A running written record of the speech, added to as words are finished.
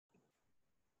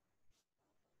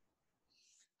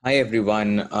Hi,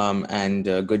 everyone, and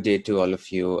good day to all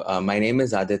of you. My name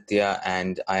is Aditya,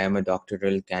 and I am a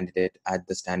doctoral candidate at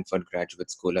the Stanford Graduate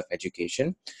School of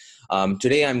Education.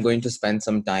 Today, I'm going to spend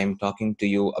some time talking to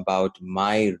you about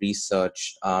my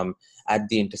research at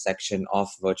the intersection of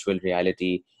virtual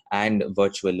reality and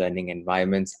virtual learning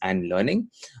environments and learning.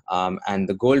 And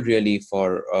the goal really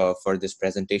for this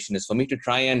presentation is for me to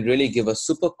try and really give a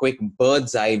super quick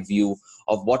bird's eye view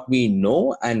of what we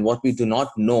know and what we do not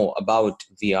know about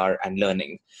VR and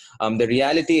learning. The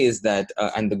reality is that,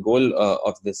 and the goal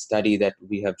of this study that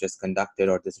we have just conducted,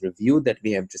 or this review that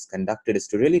we have just conducted, is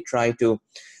to really try to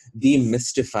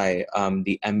demystify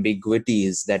the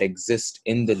ambiguities that exist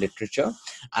in the literature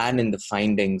and in the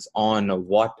findings on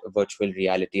what virtual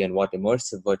reality and what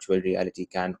immersive virtual reality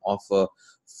can offer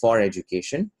for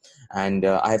education. And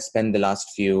I have spent the last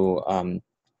few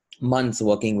months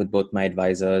working with both my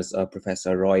advisors,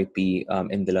 Professor Roy P.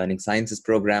 In the Learning Sciences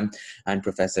program and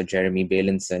Professor Jeremy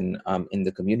Bailenson in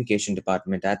the Communication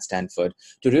Department at Stanford,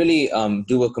 to really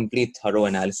do a complete thorough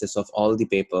analysis of all the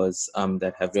papers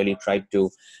that have really tried to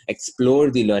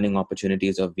explore the learning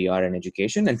opportunities of VR and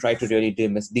education, and try to really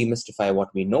demystify what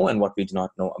we know and what we do not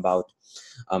know about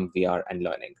VR and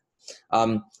learning.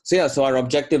 So our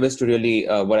objective is to really,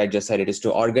 what I just said, it is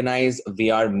to organize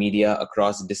VR media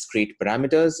across discrete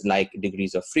parameters like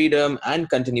degrees of freedom and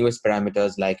continuous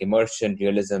parameters like immersion,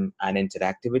 realism, and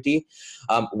interactivity.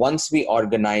 Once we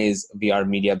organize VR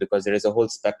media, because there is a whole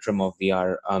spectrum of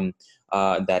VR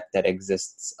that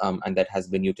exists and that has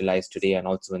been utilized today and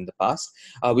also in the past.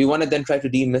 We want to then try to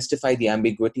demystify the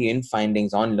ambiguity in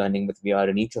findings on learning with VR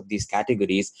in each of these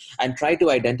categories and try to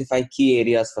identify key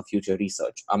areas for future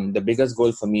research. The biggest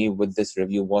goal for me with this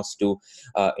review was to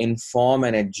inform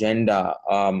an agenda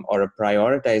or a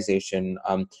prioritization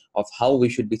of how we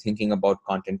should be thinking about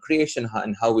content creation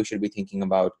and how we should be thinking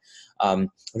about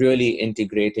really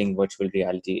integrating virtual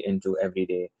reality into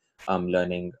everyday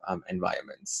learning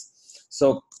environments.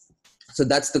 So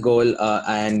that's the goal.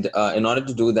 And in order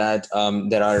to do that,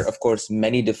 there are, of course,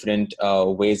 many different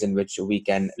ways in which we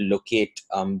can locate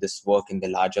this work in the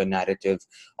larger narrative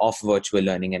of virtual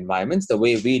learning environments. The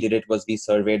way we did it was we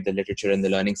surveyed the literature in the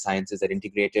learning sciences that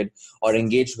integrated or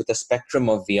engaged with a spectrum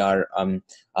of VR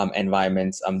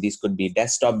environments. These could be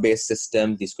desktop-based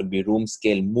systems. These could be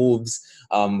room-scale moves,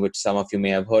 which some of you may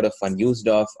have heard of and used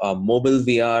of. Mobile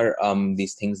VR,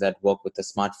 these things that work with a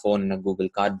smartphone and a Google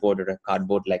Cardboard or a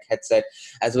cardboard-like headset,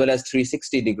 as well as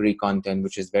 360-degree content,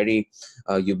 which is very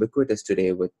ubiquitous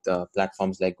today with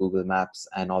platforms like Google Maps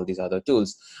and all these other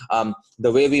tools.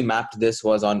 The way we mapped this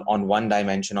was on one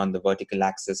dimension. On the vertical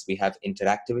axis, we have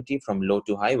interactivity from low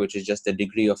to high, which is just the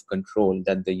degree of control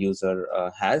that the user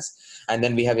has. And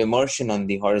then we have immersion on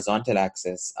the horizontal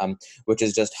axis, which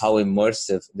is just how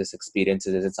immersive this experience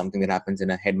is. Is it something that happens in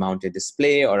a head-mounted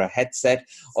display or a headset,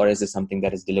 or is it something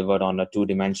that is delivered on a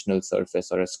two-dimensional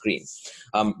surface or a screen?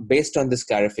 Based on this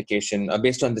classification,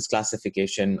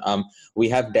 we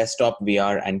have desktop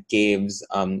VR and caves,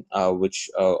 which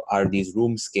are these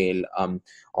room scale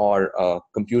or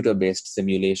computer-based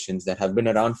simulations that have been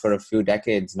around for a few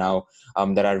decades now,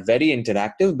 that are very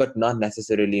interactive but not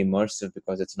necessarily immersive,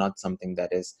 because it's not something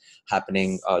that is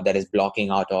happening, that is blocking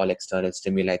out all external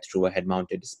stimuli through a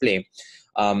head-mounted display.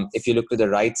 If you look to the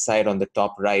right side on the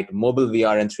top right, mobile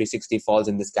VR and 360 falls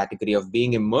in this category of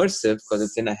being immersive because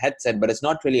it's in a headset, but it's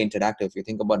not really interactive. If you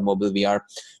think about mobile VR,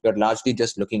 you're largely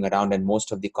just looking around and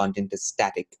most of the content is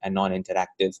static and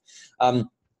non-interactive.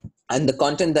 And the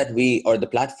content that or the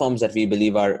platforms that we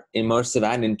believe are immersive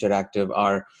and interactive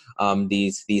are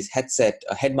these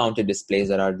head-mounted displays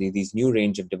that are these new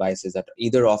range of devices that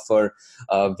either offer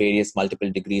various multiple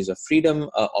degrees of freedom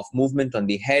of movement on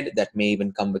the head, that may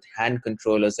even come with hand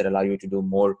controllers that allow you to do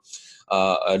more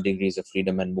degrees of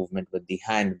freedom and movement with the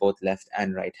hand, both left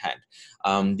and right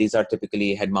hand. These are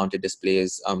typically head-mounted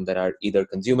displays that are either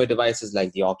consumer devices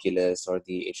like the Oculus or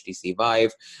the HTC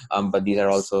Vive, but these are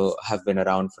also have been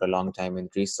around for a long time in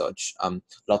research.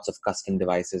 Lots of custom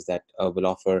devices that will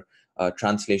offer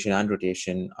translation and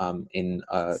rotation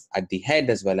at the head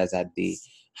as well as at the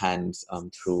hands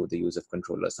through the use of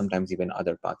controllers, sometimes even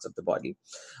other parts of the body.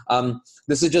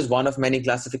 This is just one of many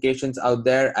classifications out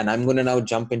there, and I'm going to now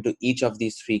jump into each of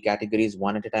these three categories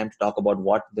one at a time to talk about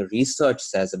what the research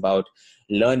says about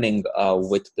learning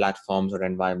with platforms or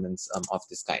environments of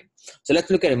this kind. So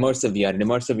let's look at immersive VR. And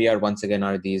immersive VR, once again,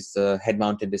 are these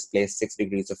head-mounted displays, 6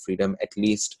 degrees of freedom, at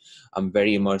least,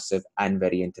 very immersive and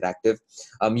very interactive.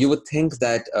 You would think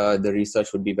that the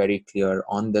research would be very clear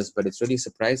on this, but it's really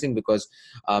surprising because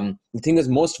the thing is,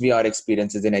 most VR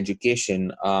experiences in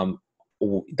education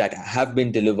that have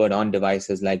been delivered on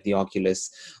devices like the Oculus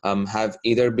have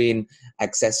either been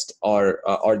accessed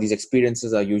or these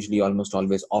experiences are usually almost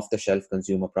always off-the-shelf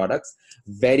consumer products.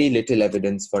 Very little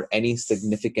evidence for any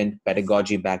significant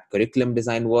pedagogy-backed curriculum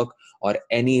design work or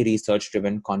any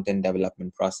research-driven content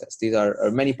development process. These are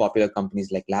many popular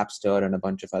companies like Labster and a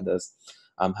bunch of others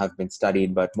have been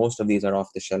studied, but most of these are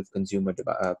off-the-shelf consumer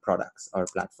products or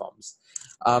platforms.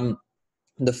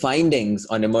 The findings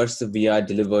on immersive VR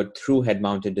delivered through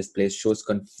head-mounted displays shows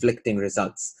conflicting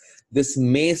results. This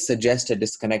may suggest a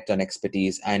disconnect on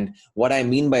expertise. And what I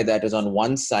mean by that is, on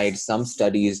one side, some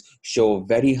studies show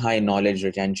very high knowledge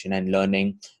retention and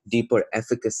learning, deeper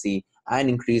efficacy, and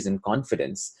increase in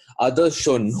confidence. Others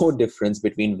show no difference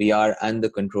between VR and the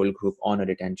control group on a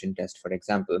retention test, for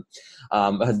example.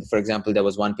 There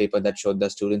was one paper that showed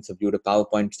that students who viewed a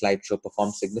PowerPoint slideshow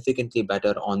performed significantly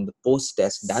better on the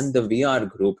post-test than the VR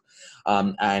group.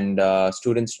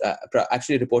 Students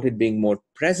actually reported being more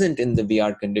present in the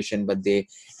VR condition, but they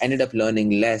ended up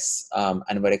learning less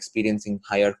and were experiencing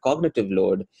higher cognitive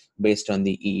load based on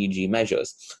the EEG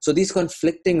measures. So these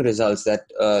conflicting results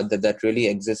that really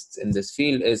exists in this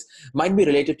field might be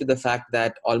related to the fact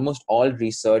that almost all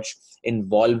research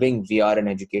involving VR in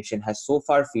education has so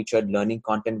far featured learning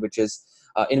content which is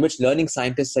in which learning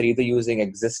scientists are either using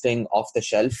existing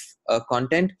off-the-shelf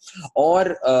content,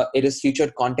 or it is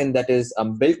featured content that is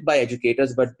built by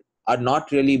educators but are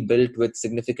not really built with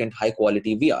significant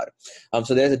high-quality VR.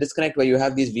 So there's a disconnect where you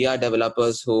have these VR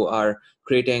developers who are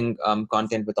creating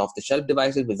content with off-the-shelf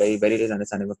devices with very, very little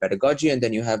understanding of pedagogy, and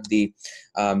then you have the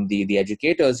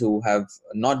educators who have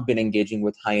not been engaging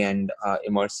with high-end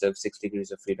immersive 6 degrees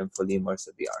of freedom, fully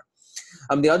immersive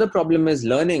VR. The other problem is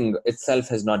learning itself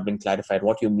has not been clarified.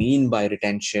 What you mean by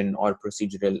retention or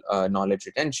procedural knowledge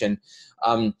retention.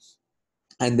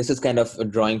 And this is kind of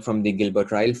drawing from the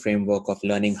Gilbert-Ryle framework of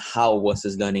learning how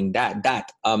versus learning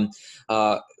that.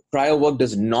 Prior work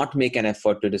does not make an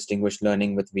effort to distinguish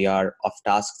learning with VR of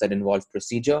tasks that involve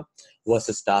procedure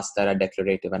versus tasks that are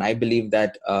declarative. And I believe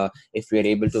that if we are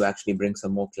able to actually bring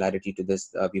some more clarity to this,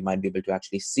 we might be able to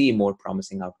actually see more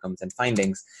promising outcomes and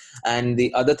findings. And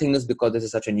the other thing is, because this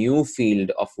is such a new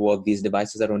field of work, these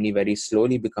devices are only very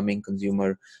slowly becoming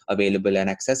consumer available and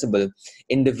accessible.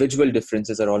 Individual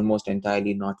differences are almost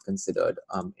entirely not considered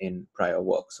in prior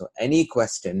work. So any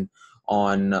question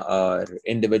on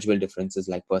individual differences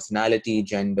like personality,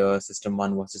 gender, system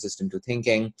 1 versus system 2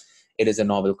 thinking, it is a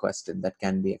novel question that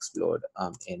can be explored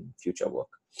in future work.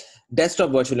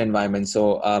 Desktop virtual environments.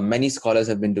 So many scholars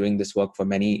have been doing this work for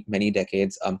many, many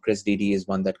decades. Chris Dede is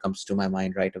one that comes to my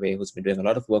mind right away, who's been doing a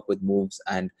lot of work with moves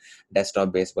and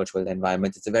desktop-based virtual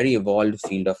environments. It's a very evolved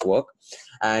field of work.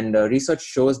 And research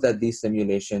shows that these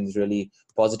simulations really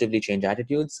positively change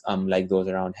attitudes, like those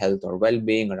around health or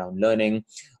well-being, around learning.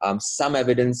 Some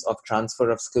evidence of transfer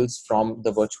of skills from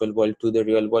the virtual world to the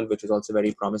real world, which is also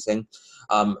very promising.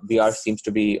 VR seems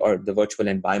to be, or the virtual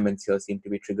environments here seem to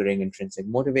be triggering intrinsic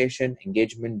motivation,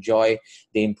 engagement, joy.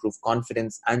 They improve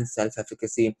confidence and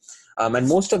self-efficacy. And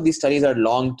most of these studies are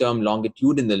long-term,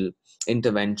 longitudinal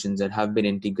interventions that have been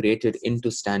integrated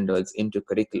into standards, into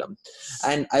curriculum.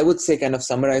 And I would say, kind of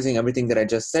summarizing everything that I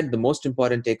just said, the most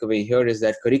important takeaway here is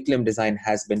that curriculum design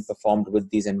has been performed with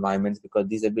these environments because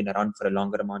these have been around for a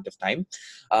longer amount of time.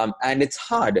 And it's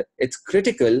hard, it's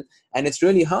critical, and it's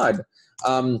really hard.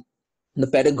 The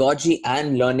pedagogy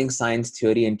and learning science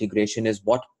theory integration is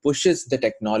what pushes the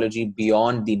technology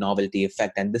beyond the novelty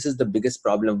effect. And this is the biggest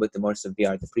problem with immersive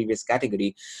VR, the previous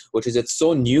category, which is it's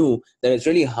so new that it's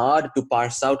really hard to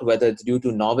parse out whether it's due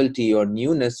to novelty or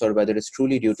newness or whether it's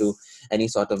truly due to any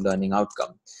sort of learning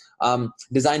outcome.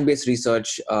 Design-based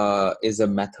research is a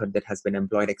method that has been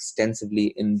employed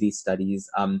extensively in these studies.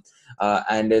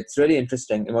 And it's really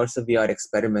interesting. Immersive VR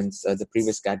experiments, the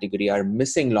previous category, are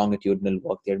missing longitudinal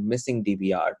work. They're missing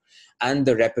DVR and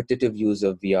the repetitive use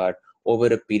of VR over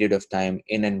a period of time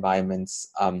in environments.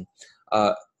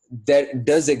 There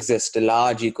does exist a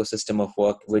large ecosystem of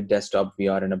work with desktop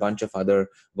VR and a bunch of other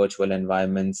virtual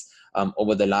environments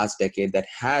over the last decade that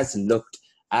has looked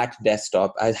at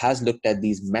desktop, has looked at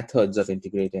these methods of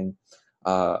integrating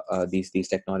these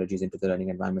technologies into the learning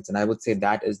environments. And I would say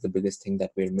that is the biggest thing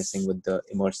that we're missing with the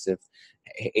immersive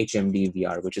HMD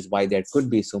VR, which is why there could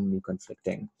be so many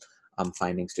conflicting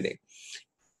findings today.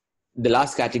 The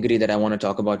last category that I want to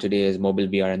talk about today is mobile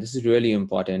VR. And this is really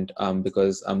important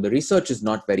because the research is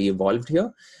not very evolved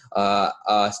here.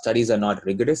 Studies are not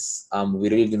rigorous. We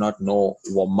really do not know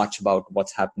much about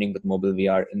what's happening with mobile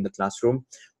VR in the classroom,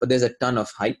 but there's a ton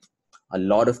of hype, a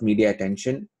lot of media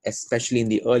attention, especially in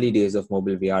the early days of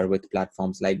mobile VR with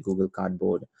platforms like Google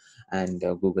Cardboard and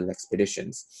Google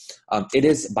Expeditions. It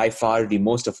is by far the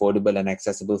most affordable and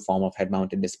accessible form of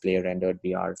head-mounted display rendered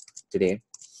VR today.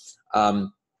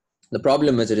 The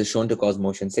problem is it is shown to cause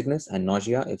motion sickness and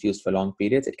nausea if used for long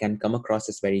periods. It can come across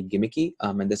as very gimmicky,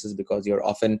 and this is because you're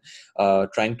often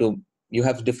you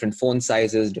have different phone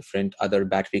sizes, different other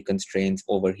battery constraints,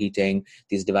 overheating.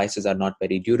 These devices are not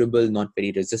very durable, not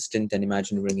very resistant, and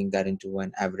imagine bringing that into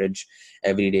an average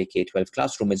everyday K-12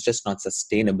 classroom. It's just not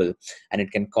sustainable, and it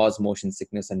can cause motion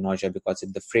sickness and nausea because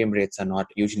the frame rates are not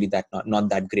usually not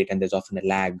that great, and there's often a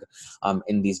lag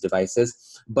in these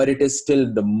devices. But it is still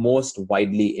the most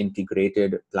widely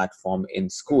integrated platform in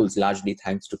schools, largely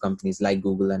thanks to companies like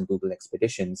Google and Google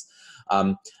Expeditions.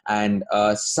 And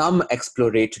some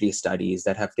exploratory studies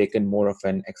that have taken more of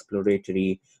an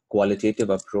exploratory qualitative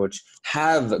approach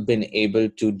have been able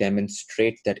to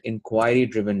demonstrate that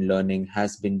inquiry-driven learning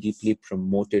has been deeply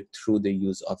promoted through the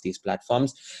use of these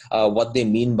platforms. What they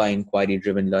mean by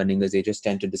inquiry-driven learning is they just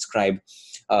tend to describe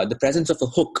the presence of a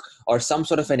hook or some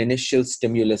sort of an initial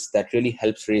stimulus that really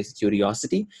helps raise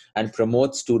curiosity and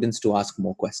promotes students to ask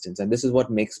more questions. And this is what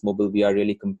makes mobile VR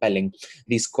really compelling.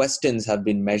 These questions have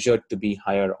been measured to be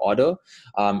higher order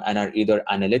and are either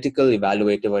analytical,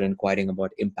 evaluative, or inquiring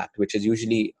about impact, which is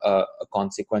usually a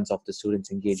consequence of the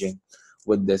students engaging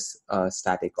with this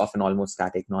static, often almost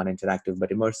static, non-interactive,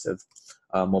 but immersive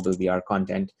mobile VR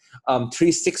content.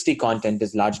 360 content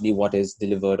is largely what is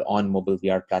delivered on mobile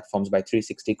VR platforms. By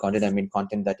 360 content, I mean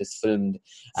content that is filmed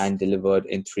and delivered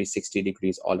in 360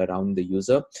 degrees all around the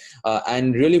user.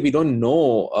 And really, we don't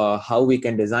know how we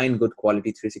can design good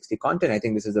quality 360 content. I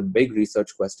think this is a big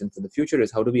research question for the future,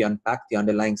 is how do we unpack the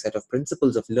underlying set of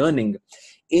principles of learning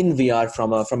in VR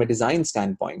from a design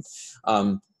standpoint.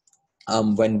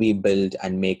 When we build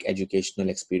and make educational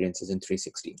experiences in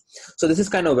 360. So this is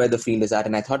kind of where the field is at.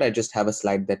 And I thought I'd just have a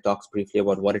slide that talks briefly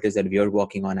about what it is that we are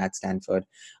working on at Stanford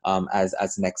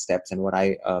as next steps, and what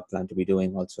I plan to be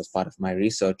doing also as part of my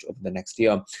research over the next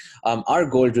year. Our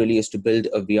goal really is to build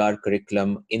a VR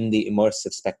curriculum in the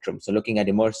immersive spectrum. So looking at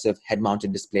immersive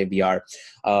head-mounted display VR,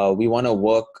 we want to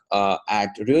work at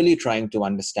really trying to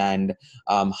understand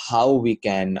how we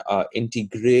can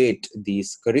integrate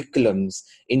these curriculums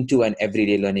into an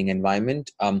everyday learning environment,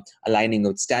 aligning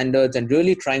with standards, and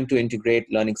really trying to integrate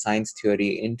learning science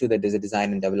theory into the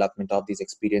design and development of these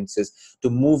experiences to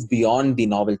move beyond the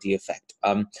novelty effect.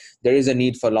 There is a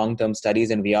need for long-term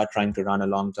studies, and we are trying to run a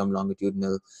long-term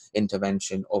longitudinal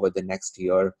intervention over the next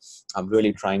year. I'm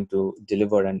really trying to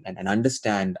deliver and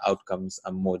understand outcomes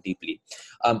more deeply.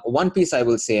 One piece I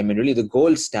will say, I mean, really the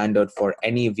gold standard for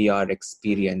any VR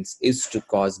experience is to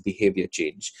cause behavior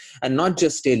change and not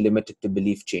just stay limited to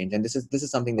belief change. And this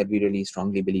is something that we really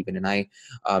strongly believe in. And I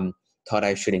thought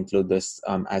I should include this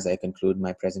as I conclude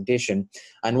my presentation.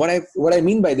 And what I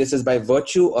mean by this is, by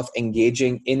virtue of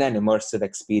engaging in an immersive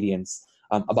experience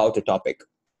about a topic,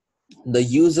 the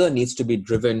user needs to be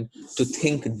driven to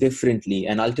think differently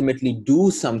and ultimately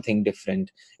do something different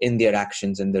in their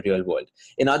actions in the real world.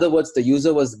 In other words, the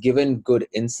user was given good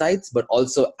insights, but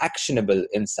also actionable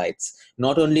insights.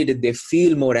 Not only did they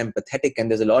feel more empathetic,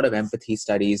 and there's a lot of empathy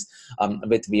studies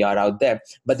with VR out there,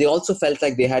 but they also felt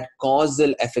like they had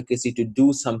causal efficacy to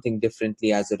do something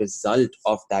differently as a result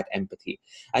of that empathy.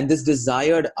 And this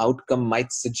desired outcome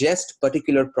might suggest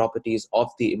particular properties of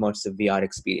the immersive VR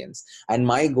experience. And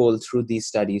my goal through these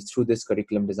studies, through this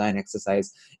curriculum design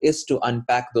exercise, is to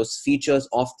unpack those features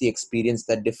of the experience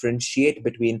that differentiate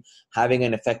between having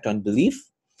an effect on belief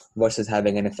versus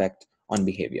having an effect on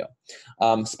behavior.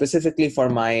 Specifically for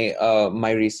my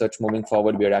my research moving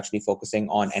forward, we are actually focusing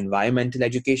on environmental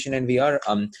education and VR.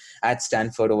 At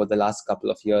Stanford, over the last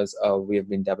couple of years, we have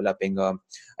been developing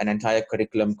an entire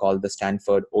curriculum called the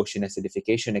Stanford Ocean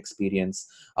Acidification Experience,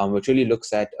 which really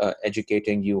looks at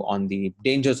educating you on the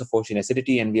dangers of ocean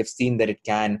acidity. And we have seen that it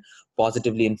can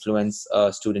positively influence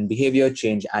student behavior,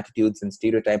 change attitudes and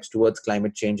stereotypes towards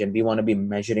climate change. And we want to be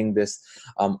measuring this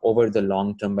over the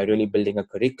long term by really building a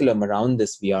curriculum around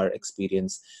this VR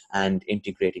experience and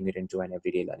integrating it into an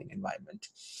everyday learning environment.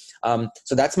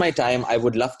 So that's my time. I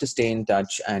would love to stay in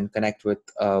touch and connect with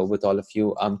all of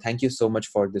you. Thank you so much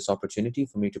for this opportunity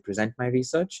for me to present my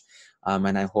research.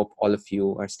 And I hope all of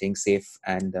you are staying safe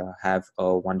and have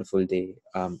a wonderful day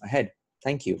ahead.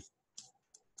 Thank you.